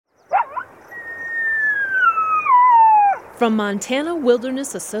From Montana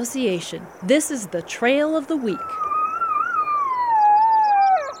Wilderness Association, this is the Trail of the Week.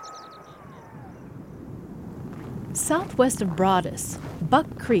 Southwest of Broadus,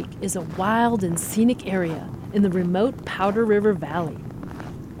 Buck Creek is a wild and scenic area in the remote Powder River Valley.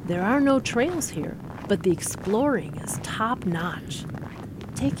 There are no trails here, but the exploring is top-notch.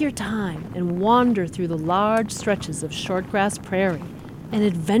 Take your time and wander through the large stretches of shortgrass prairie and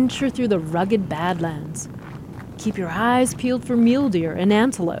adventure through the rugged Badlands. Keep your eyes peeled for mule deer and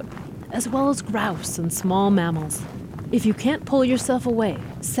antelope, as well as grouse and small mammals. If you can't pull yourself away,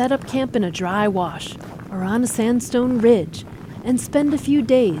 set up camp in a dry wash or on a sandstone ridge and spend a few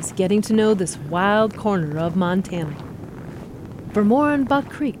days getting to know this wild corner of Montana. For more on Buck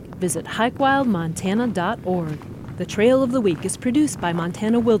Creek, visit hikewildmontana.org. The Trail of the Week is produced by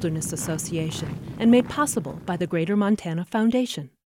Montana Wilderness Association and made possible by the Greater Montana Foundation.